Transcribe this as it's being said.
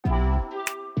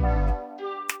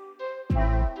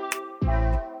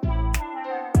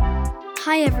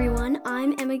Hi everyone,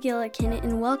 I'm Emma Gillikin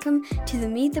and welcome to the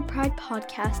Meet the Pride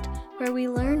podcast, where we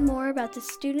learn more about the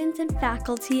students and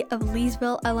faculty of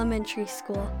Leesville Elementary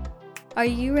School. Are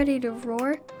you ready to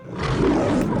roar?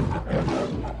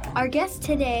 Our guest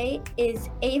today is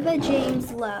Ava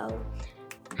James Lowe.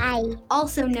 Hi.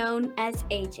 Also known as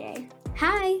AJ.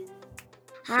 Hi.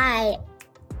 Hi.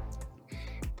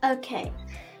 Okay.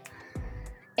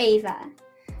 Ava.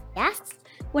 Yes?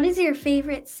 What is your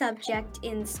favorite subject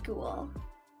in school?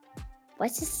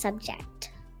 What's the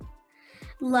subject?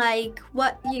 Like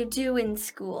what you do in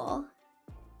school.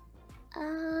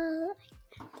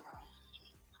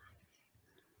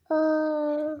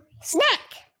 Snack.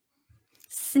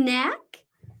 Snack?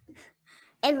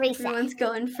 And recess. Everyone's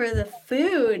going for the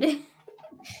food.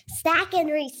 Snack and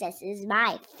recess is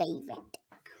my favorite.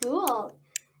 Cool.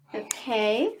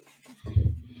 Okay.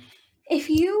 If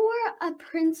you were a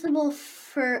principal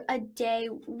for a day,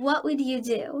 what would you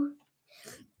do?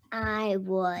 I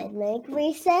would make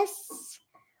recess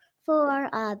for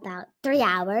about 3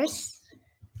 hours.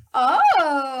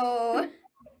 Oh!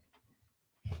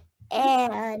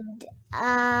 And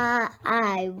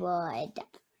I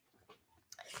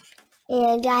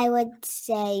would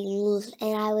say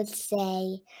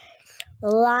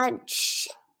lunch.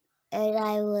 And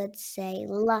I'd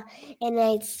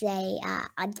say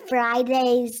on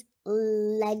Fridays,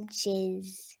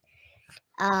 lunches,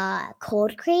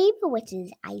 cold cream, which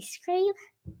is ice cream,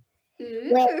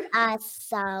 with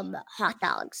some hot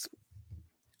dogs.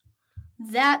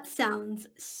 That sounds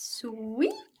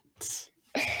sweet.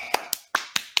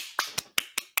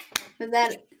 Was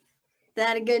that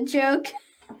a good joke?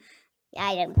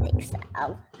 I don't think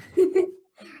so.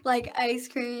 Like ice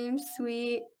cream,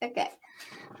 sweet. Okay.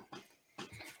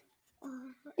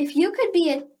 If you could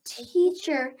be a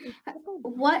teacher,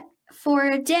 for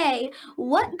a day,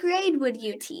 what grade would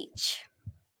you teach?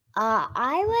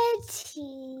 I would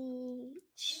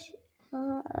teach.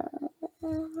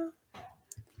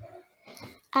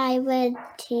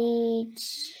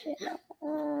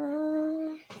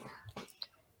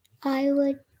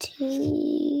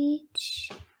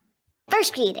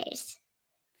 First graders.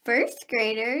 First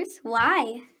graders?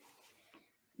 Why?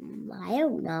 I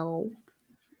don't know.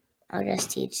 I'll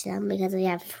just teach them because we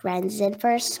have friends in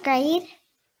first grade.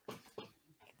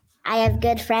 I have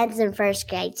good friends in first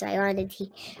grade, so I wanted to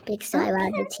teach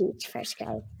first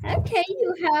grade. Okay,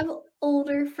 you have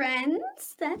older friends.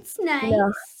 That's nice.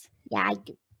 No. Yeah, I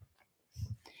do.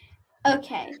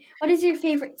 Okay, what is your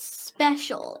favorite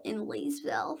special in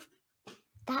Leesville?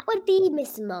 That would be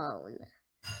Miss Moan.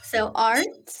 So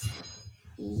art?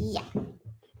 Yeah.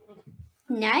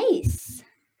 Nice.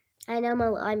 I know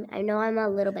I'm a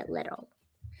little bit little.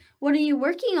 What are you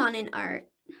working on in art?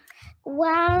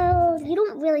 Well, you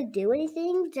don't really do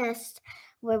anything. Just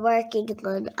we're working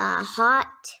on hot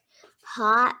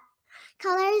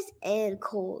colors and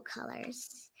cold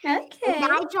colors. Okay. And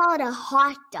I draw a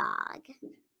hot dog.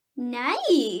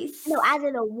 Nice. No, as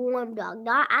in a warm dog,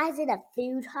 not as in a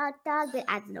food hot dog, but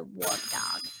as in a warm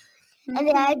dog. Mm-hmm. And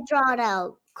then I draw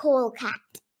a cold cat.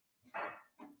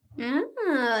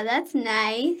 Oh, that's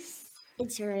nice.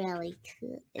 It's really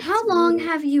cool. How long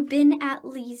have you been at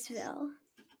Leesville?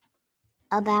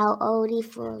 About only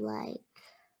for like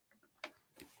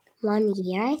 1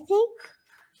 year, I think.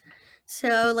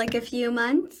 So like a few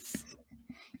months?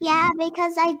 Yeah,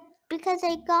 because I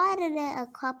got it a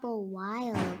couple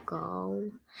while ago.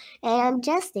 And I'm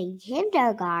just in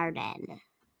kindergarten.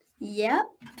 Yep.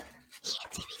 You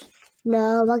can't see me.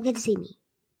 No, one can see me.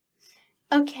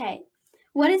 Okay.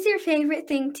 What is your favorite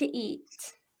thing to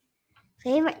eat?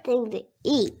 Favorite thing to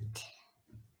eat?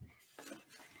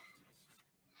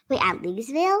 Wait, at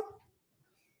Leesville?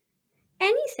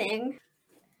 Anything.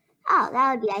 Oh,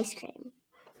 that would be ice cream.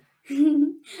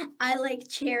 I like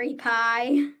cherry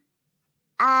pie.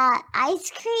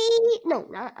 Ice cream? No,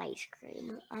 not ice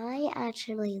cream. I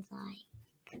actually like...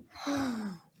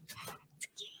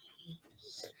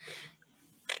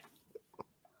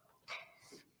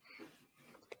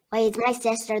 Wait, is my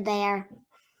sister there?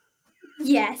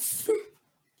 Yes.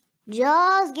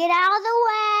 Just get out of the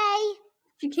way.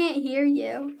 She can't hear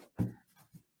you.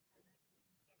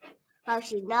 Well,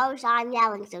 she knows I'm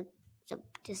yelling, so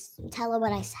just tell her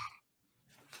what I said.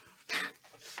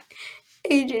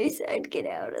 AJ said get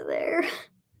out of there.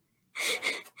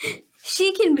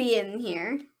 She can be in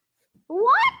here.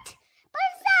 What? But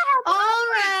is that All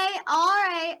right.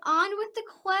 On with the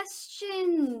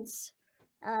questions.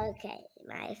 Okay,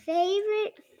 my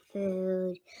favorite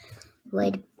food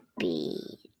would be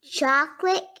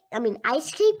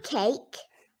ice cream cake.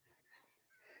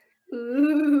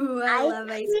 Ooh, I love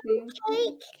ice cream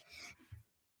cake.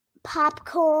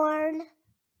 popcorn,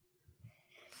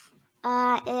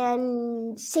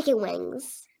 and chicken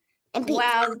wings, and pizza.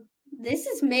 Wow, this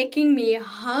is making me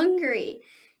hungry.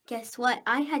 Guess what?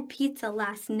 I had pizza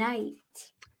last night.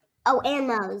 Oh, and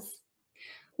those.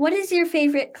 What is your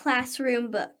favorite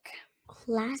classroom book?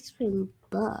 Classroom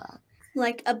book.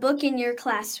 Like a book in your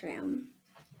classroom.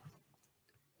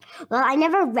 Well, I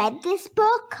never read this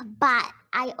book, but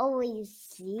I always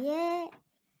see it.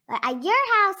 But at your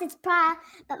house,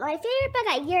 but my favorite book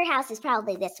at your house is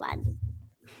probably this one.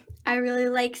 I really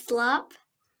like Slop.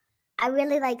 I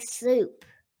really like Soup.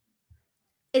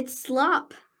 It's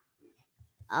Slop.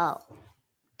 Oh,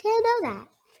 didn't know that.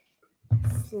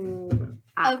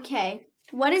 Okay,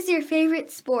 what is your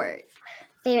favorite sport?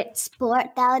 Favorite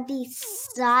sport? That would be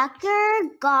soccer,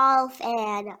 golf,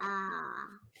 and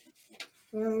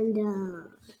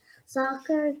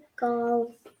soccer,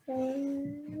 golf,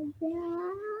 and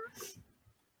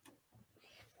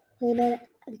wait a minute,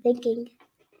 I'm thinking.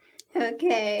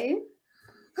 Okay.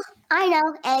 I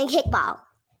know, and kickball.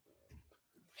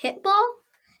 Hitball?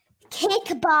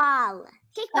 Kickball.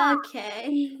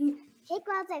 Okay.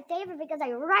 Kickball's my favorite because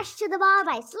I rush to the ball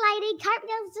by sliding,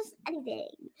 cartwheels, just anything.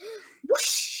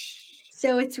 Whoosh!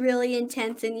 So it's really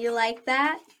intense and you like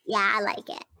that? Yeah, I like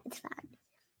it. It's fun.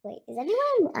 Wait, is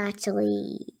anyone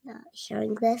actually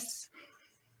hearing this?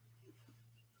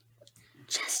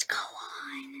 Just go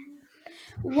on.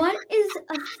 What is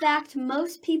a fact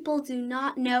most people do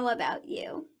not know about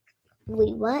you?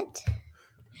 Wait, what?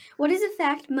 What is a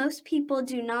fact most people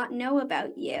do not know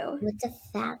about you? What's a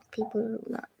fact people do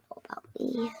not know about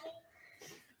me?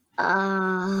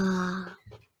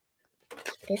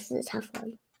 This is a tough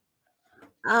one.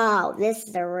 Oh, this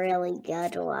is a really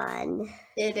good one.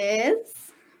 It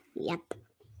is? Yep.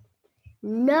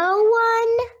 No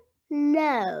one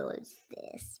knows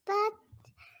this, but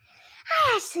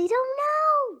I actually don't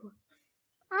know.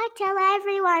 I tell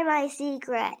everyone my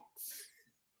secrets.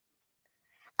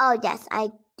 Oh, yes,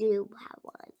 I do have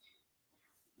one.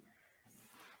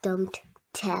 Don't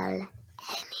tell anyone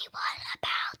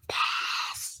about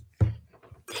this.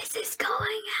 This is going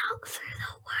out through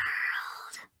the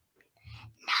world.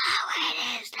 No,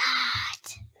 it is not.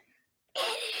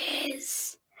 It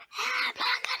is. I'm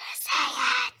not gonna say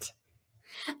it.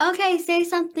 Okay, say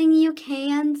something you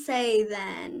can say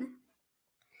then.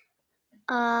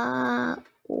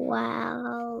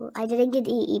 Well, I didn't get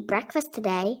to eat breakfast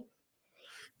today.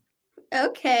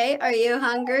 Okay, are you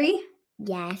hungry?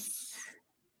 Yes.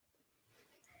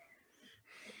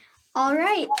 All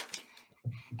right.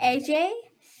 AJ,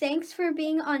 thanks for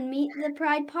being on Meet the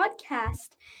Pride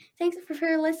podcast. Thanks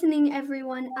for listening,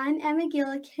 everyone. I'm Emma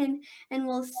Gillikin, and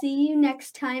we'll see you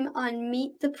next time on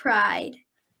Meet the Pride.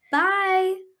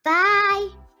 Bye. Bye.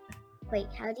 Wait,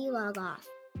 how do you log off?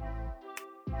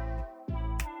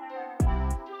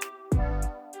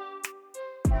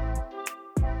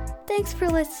 Thanks for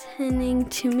listening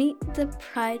to Meet the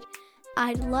Pride.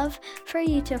 I'd love for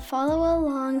you to follow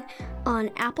along on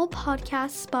Apple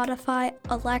Podcasts, Spotify,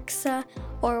 Alexa,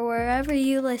 or wherever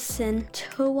you listen.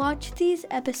 To watch these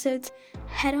episodes,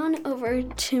 head on over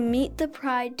to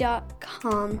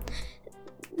meetthepride.com.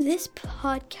 This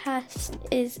podcast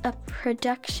is a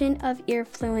production of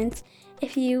Earfluence.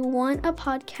 If you want a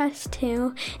podcast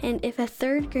too, and if a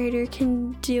third grader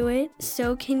can do it,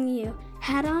 so can you.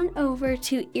 Head on over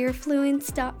to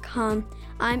earfluence.com.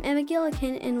 I'm Emma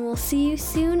Gillikin, and we'll see you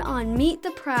soon on Meet the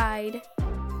Pride.